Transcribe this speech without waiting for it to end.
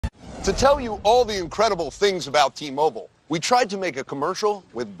To tell you all the incredible things about T-Mobile, we tried to make a commercial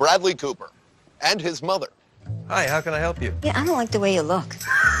with Bradley Cooper and his mother. Hi, how can I help you? Yeah, I don't like the way you look.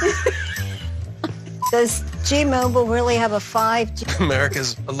 Does T-Mobile really have a 5G?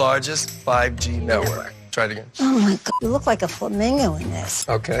 America's largest 5G network. Try it again. Oh my God, you look like a flamingo in this.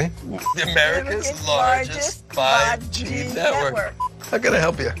 Okay. Yeah. America's largest 5G network. How can I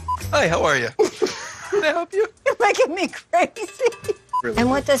help you? Hi, how are you? Can I help you? You're making me crazy. Really?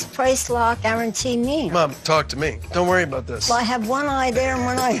 And what does price lock guarantee mean? Mom, talk to me. Don't worry about this. Well, I have one eye there and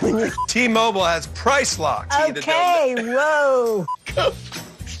one eye on you. T-Mobile has price lock. Okay, whoa. Go.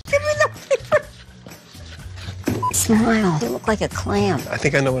 Give me the paper. Smile. You look like a clam. I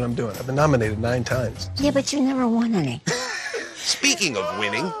think I know what I'm doing. I've been nominated 9 times. Yeah, but you never won any. Speaking of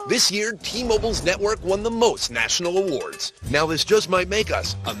winning, this year T-Mobile's network won the most national awards. Now this just might make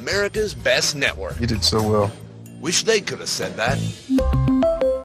us America's best network. You did so well. Wish they could have said that.